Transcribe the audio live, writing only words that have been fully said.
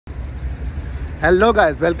Hello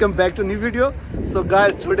guys, welcome back to new video. So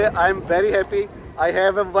guys, today I'm very happy. I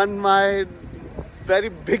have my very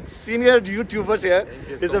big senior YouTubers here.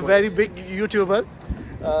 He's a very big YouTuber.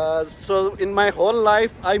 So in my whole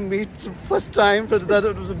life I meet first time that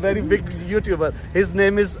was a very big YouTuber. His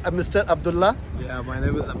name is Mr. Abdullah. Yeah, my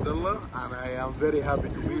name is Abdullah and I am very happy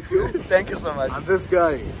to meet you. Thank you so much. And this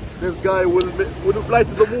guy will fly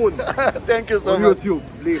to the moon. Thank you so on much. YouTube.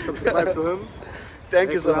 Please subscribe to him.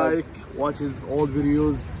 Thank you so much. Watch his old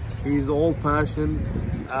videos. He's all passion.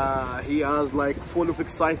 He has like full of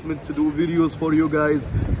excitement to do videos for you guys.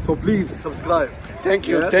 So please subscribe. Thank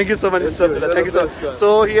you. Yeah? Thank you so much, Mr. Abdullah. Thank you so much.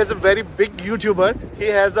 So he is a very big YouTuber. He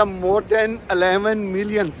has a more than 11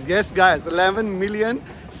 million. Yes, guys, 11 million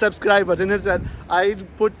subscribers in his channel. I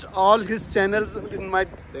put all his channels in my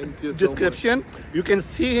description. You can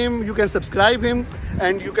see him, you can subscribe him,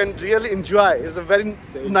 and you can really enjoy. He's a very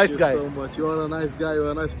nice guy. Thank you so much. You are a nice guy. You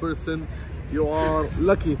are a nice person. You are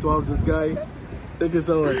lucky to have this guy. Thank you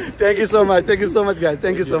so much. Thank you so much. Thank you so much, guys.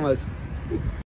 Thank you so much.